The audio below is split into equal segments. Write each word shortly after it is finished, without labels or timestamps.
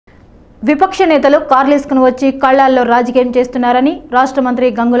విపక్ష నేతలు కార్లేసుకుని వచ్చి కళ్లాల్లో రాజకీయం చేస్తున్నారని రాష్ట్ర మంత్రి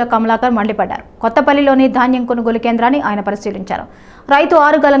గంగుల కమలాకర్ మండిపడ్డారు. కొత్తపల్లిలోని ధాన్యం కొనుగోలు కేంద్రాన్ని ఆయన పరిశీలించారు. రైతు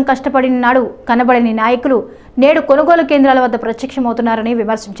ఆరుగాలం కష్టపడిన నాడు కనబడని నాయకులు నేడు కొనుగోలు కేంద్రాల వద్ద ప్రత్యక్షమవుతున్నారని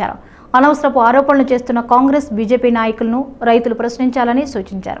విమర్శించారు. అనవసరపు ఆరోపణలు చేస్తున్న కాంగ్రెస్, బీజేపీ నాయకులను రైతులు ప్రశ్నించాలని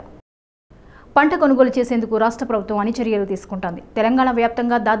సూచించారు. పంట కొనుగోలు చేసేందుకు రాష్ట్ర ప్రభుత్వం అన్ని చర్యలు తీసుకుంటోంది. తెలంగాణ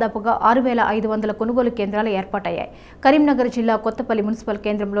వ్యాప్తంగా దాదాపుగా 6,500 కొనుగోలు కేంద్రాలు ఏర్పాటయ్యాయి. కరీంనగర్ జిల్లా కొత్తపల్లి మున్సిపల్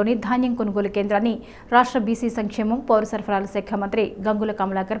కేంద్రంలోని ధాన్యం కొనుగోలు కేంద్రాన్ని రాష్ట్ర బీసీ సంక్షేమం, పౌర సరఫరాల శాఖ మంత్రి గంగుల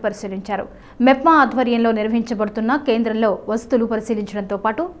కమలాకర్ పరిశీలించారు. మెప్మా ఆధ్వర్యంలో నిర్వహించబడుతున్న కేంద్రంలో వసతులు పరిశీలించడంతో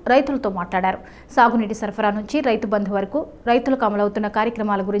పాటు రైతులతో మాట్లాడారు. సాగునీటి సరఫరా నుంచి రైతు బంధు వరకు రైతులకు అమలవుతున్న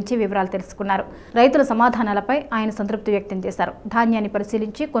కార్యక్రమాల గురించి వివరాలు తెలుసుకున్నారు. రైతుల సమాధానాలపై ఆయన సంతృప్తి వ్యక్తం చేశారు. ధాన్యాన్ని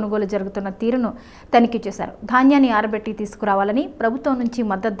పరిశీలించి కొనుగోలు జరుగుతున్న తీరును తనిఖీ చేశారు. ధాన్యాన్ని ఆరబెట్టి తీసుకురావాలని, ప్రభుత్వం నుంచి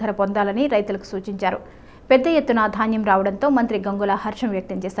మద్దతు ధర పొందాలని రైతులకు సూచించారు. పెద్ద ఎత్తున ధాన్యం రావడంతో మంత్రి గంగుల హర్షం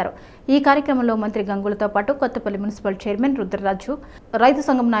వ్యక్తం చేశారు. ఈ కార్యక్రమంలో మంత్రి గంగులతో పాటు కొత్తపల్లి మున్సిపల్ చైర్మన్ రుద్రరాజు, రైతు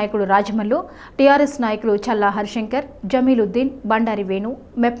సంఘం నాయకుడు రాజమల్లు, టీఆర్ఎస్ నాయకులు చల్లా హరిశంకర్, జమీలుద్దీన్, బండారి వేణు,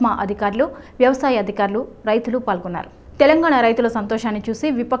 మెప్మా అధికారులు, వ్యవసాయ అధికారులు, రైతులు పాల్గొన్నారు. తెలంగాణ రైతుల సంతోషాన్ని చూసి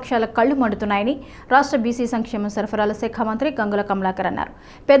విపక్షాల కళ్లు మండుతున్నాయని రాష్ట్ర బీసీ సంక్షేమ సరఫరాల శాఖ మంత్రి గంగుల కమలాకర్ అన్నారు.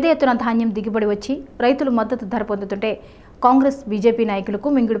 పెద్ద ఎత్తున ధాన్యం దిగుబడి వచ్చి రైతులు మద్దతు ధర పొందుతుంటే కాంగ్రెస్, బీజేపీ నాయకులకు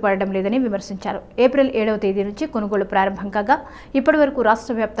మింగుడు పడడం లేదని విమర్శించారు. ఏప్రిల్ 7వ తేదీ నుంచి కొనుగోలు ప్రారంభం కాగా ఇప్పటి వరకు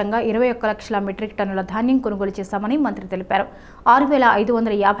రాష్ట్ర వ్యాప్తంగా 21 లక్షల మెట్రిక్ టన్నుల ధాన్యం కొనుగోలు చేశామని మంత్రి తెలిపారు.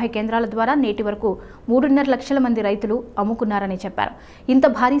 6,550 కేంద్రాల ద్వారా నేటి వరకు 3.5 లక్షల మంది రైతులు అమ్ముకున్నారని చెప్పారు. ఇంత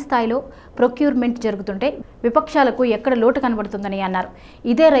భారీ స్థాయిలో ప్రొక్యూర్మెంట్ జరుగుతుంటే విపక్షాలకు ఎక్కడ లోటు కనబడుతుందని అన్నారు.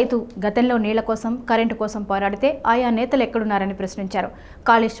 ఇదే రైతు గతంలో నీళ్ల కోసం, కరెంటు కోసం పోరాడితే ఆయా నేతలు ఎక్కడున్నారని ప్రశ్నించారు.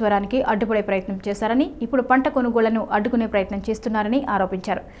 కాళేశ్వరానికి అడ్డుపడే ప్రయత్నం చేశారని, ఇప్పుడు పంట కొనుగోళ్లను అడ్డుకునే ప్రయత్నం చేస్తున్నారని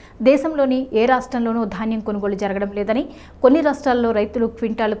ఆరోపించారు. దేశంలోని ఏ రాష్ట్రంలోనూ ధాన్యం కొనుగోలు జరగడం లేదని, కొన్ని రాష్ట్రాల్లో రైతులు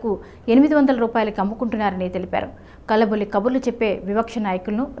క్వింటాలకు 800 రూపాయలకు అమ్ముకుంటున్నారని తెలిపారు. కల్లబొల్లి కబుర్లు చెప్పే వివక్ష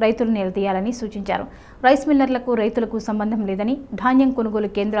నాయకులను రైతులు నిలదీయాలని సూచించారు. రైస్ మిల్లర్లకు, రైతులకు సంబంధం లేదని, ధాన్యం కొనుగోలు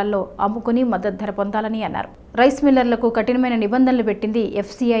కేంద్రాల్లో అమ్ముకుని మద్దతు ధర పొందాలని అన్నారు. రైస్ మిల్లర్లకు కఠినమైన నిబంధనలు పెట్టింది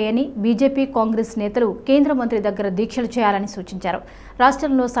ఎఫ్సీఐ అని బీజేపీ, కాంగ్రెస్ నేతలు కేంద్ర మంత్రి దగ్గర దీక్షలు చేయాలని సూచించారు.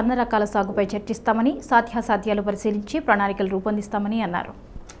 రాష్ట్రంలో సన్న రకాల సాగుపై చర్చిస్తామని, సాధ్యాసాధ్యాలు పరిశీలించి ప్రణాళికలు రూపొందిస్తామని అన్నారు.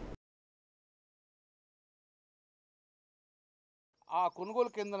 ఆ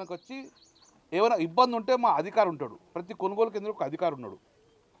కొనుగోలు కేంద్రానికి వచ్చి ఏమైనా ఇబ్బంది ఉంటే మా అధికారి ఉంటాడు. ప్రతి కొనుగోలు కేంద్రం ఒక అధికారి ఉన్నాడు.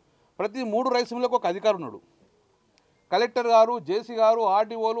 ప్రతి 3 రైస్ మిల్లకు ఒక అధికారి ఉన్నాడు. కలెక్టర్ గారు, జేసీ గారు,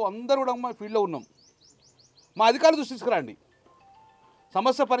 ఆర్డీఓలు అందరూ కూడా మా ఫీల్డ్లో ఉన్నాం. మా అధికారులు దృష్టి తీసుకురండి.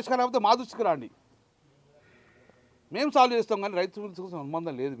 సమస్య పరిష్కారం అయితే మా దృష్టికి రండి, మేము సాల్వ్ చేస్తాం. కానీ రైతు మిల్స్కు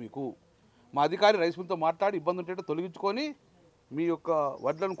సంబంధం లేదు మీకు. మా అధికారి రైస్ మిల్తో మాట్లాడి ఇబ్బంది ఉంటే తొలగించుకొని మీ యొక్క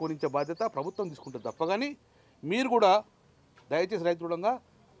వడ్లను కొనించే బాధ్యత ప్రభుత్వం తీసుకుంటుంది తప్ప. కానీ మీరు కూడా దయచేసి రైతు కూడా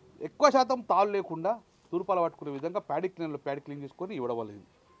ఎక్కువ శాతం తాళ్ళు లేకుండా తూర్పాల పట్టుకునే విధంగా ప్యాడీ క్లీన్ చేసుకొని ఇవ్వడం వల్ల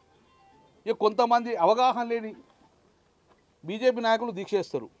ఇక కొంతమంది అవగాహన లేని బీజేపీ నాయకులు దీక్ష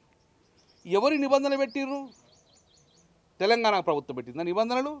చేస్తారు. ఎవరి నిబంధనలు పెట్టిర్రు? తెలంగాణ ప్రభుత్వం పెట్టింది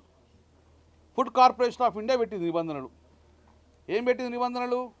నిబంధనలు. ఫుడ్ కార్పొరేషన్ ఆఫ్ ఇండియా పెట్టింది నిబంధనలు. ఏం పెట్టింది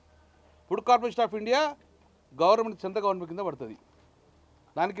నిబంధనలు? Food corporation of India government, central government కింద పడుతుంది.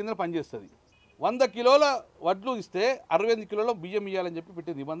 దాని కింద పనిచేస్తుంది. 100 కిలోల వడ్లు ఇస్తే 68 కిలోల బియ్యం ఇవ్వాలని చెప్పి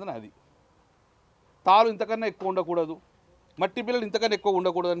పెట్టే నిబంధన అది. తాలు ఇంతకన్నా ఎక్కువ ఉండకూడదు, మట్టి పిల్లలు ఇంతకన్నా ఎక్కువ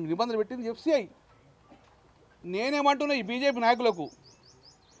ఉండకూడదు అని నిబంధన పెట్టింది ఎఫ్సీఐ. నేనేమంటున్నా, ఈ బీజేపీ నాయకులకు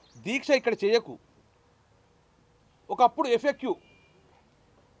దీక్ష ఇక్కడ చేయకు. ఒకప్పుడు ఎఫ్ఎక్యూ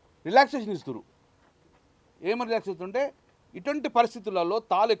రిలాక్సేషన్ ఇస్తారు. ఏమని రిలాక్సేషన్ అంటే, ఇటువంటి పరిస్థితులలో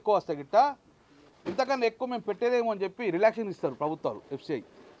తాలు ఎక్కువ వస్తాయి గిట్ట, ఇంతకన్నా ఎక్కువ మేము పెట్టేదేమో అని చెప్పి రిలాక్సేషన్ ఇస్తారు ప్రభుత్వాలు, ఎఫ్సీఐ.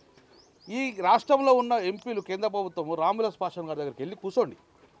 ఈ రాష్ట్రంలో ఉన్న ఎంపీలు, కేంద్ర ప్రభుత్వం రామ్విలాస్ పాస్వాన్ గారి దగ్గరికి వెళ్ళి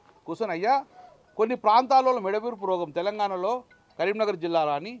కూర్చొని అయ్యా, కొన్ని ప్రాంతాలలో మెడవిరుపు రోగం, తెలంగాణలో కరీంనగర్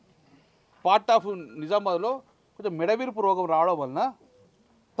జిల్లాలో అని, పార్ట్ ఆఫ్ నిజామాబాద్లో కొంచెం మెడవిరుపు రోగం రావడం వలన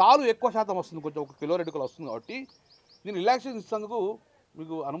తాలు ఎక్కువ శాతం వస్తుంది, కొంచెం 1 కిలో 2 కిలో వస్తుంది. కాబట్టి దీన్ని రిలాక్సేషన్ ఇచ్చేందుకు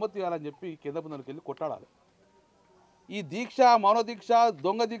మీకు అనుమతి ఇవ్వాలని చెప్పి కేంద్ర ప్రభుత్వానికి వెళ్ళి కొట్టాడాలి. ఈ దీక్ష, మౌన దీక్ష,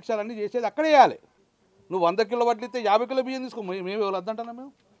 దొంగ దీక్షలన్నీ చేసేది అక్కడే వేయాలి. నువ్వు 100 కిలో వడ్లితే 50 కిలో బియ్యం తీసుకో, మేము ఎవరు వద్దంటున్నా?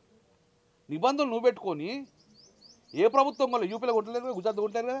 మేము నిబంధనలు నువ్వు పెట్టుకొని, ఏ ప్రభుత్వం వల్ల యూపీలో కొట్టలేదు కదా, గుజరాత్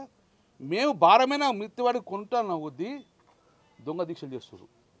కొట్టలేదు కదా, మేము భారమైన మిత్తివాడికి కొంటాను కొద్దీ దొంగ దీక్షలు చేస్తారు.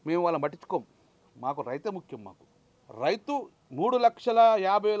 మేము వాళ్ళని పట్టించుకోం. మాకు రైతే ముఖ్యం. మాకు రైతు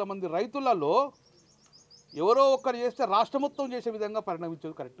 3,50,000 మంది రైతులలో ఎవరో ఒక్కరు చేస్తే రాష్ట్ర మొత్తం చేసే విధంగా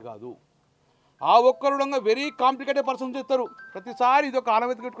పరిణమించేది కరెక్ట్ కాదు. ఆ ఒక్కరుడంగా వెరీ కాంప్లికేటెడ్ పర్సన్ చేస్తారు. ప్రతిసారి ఇది ఒక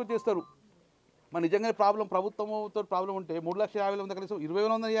ఆనవాయితీ కట్టుకొని చేస్తారు. మరి నిజంగానే ప్రభుత్వంతో ప్రాబ్లం ఉంటే 3,50,000 మంది కలిసి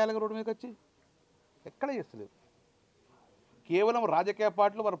 20,000 చేయాలి రోడ్డు మీదకి వచ్చి, ఎక్కడ చేస్తలేదు. కేవలం రాజకీయ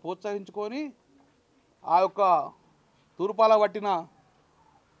పార్టీలు వారు ప్రోత్సహించుకొని ఆ యొక్క తూర్పాల పట్టిన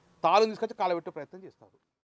తాళం తీసుకొచ్చి కాలబెట్టే ప్రయత్నం చేస్తారు.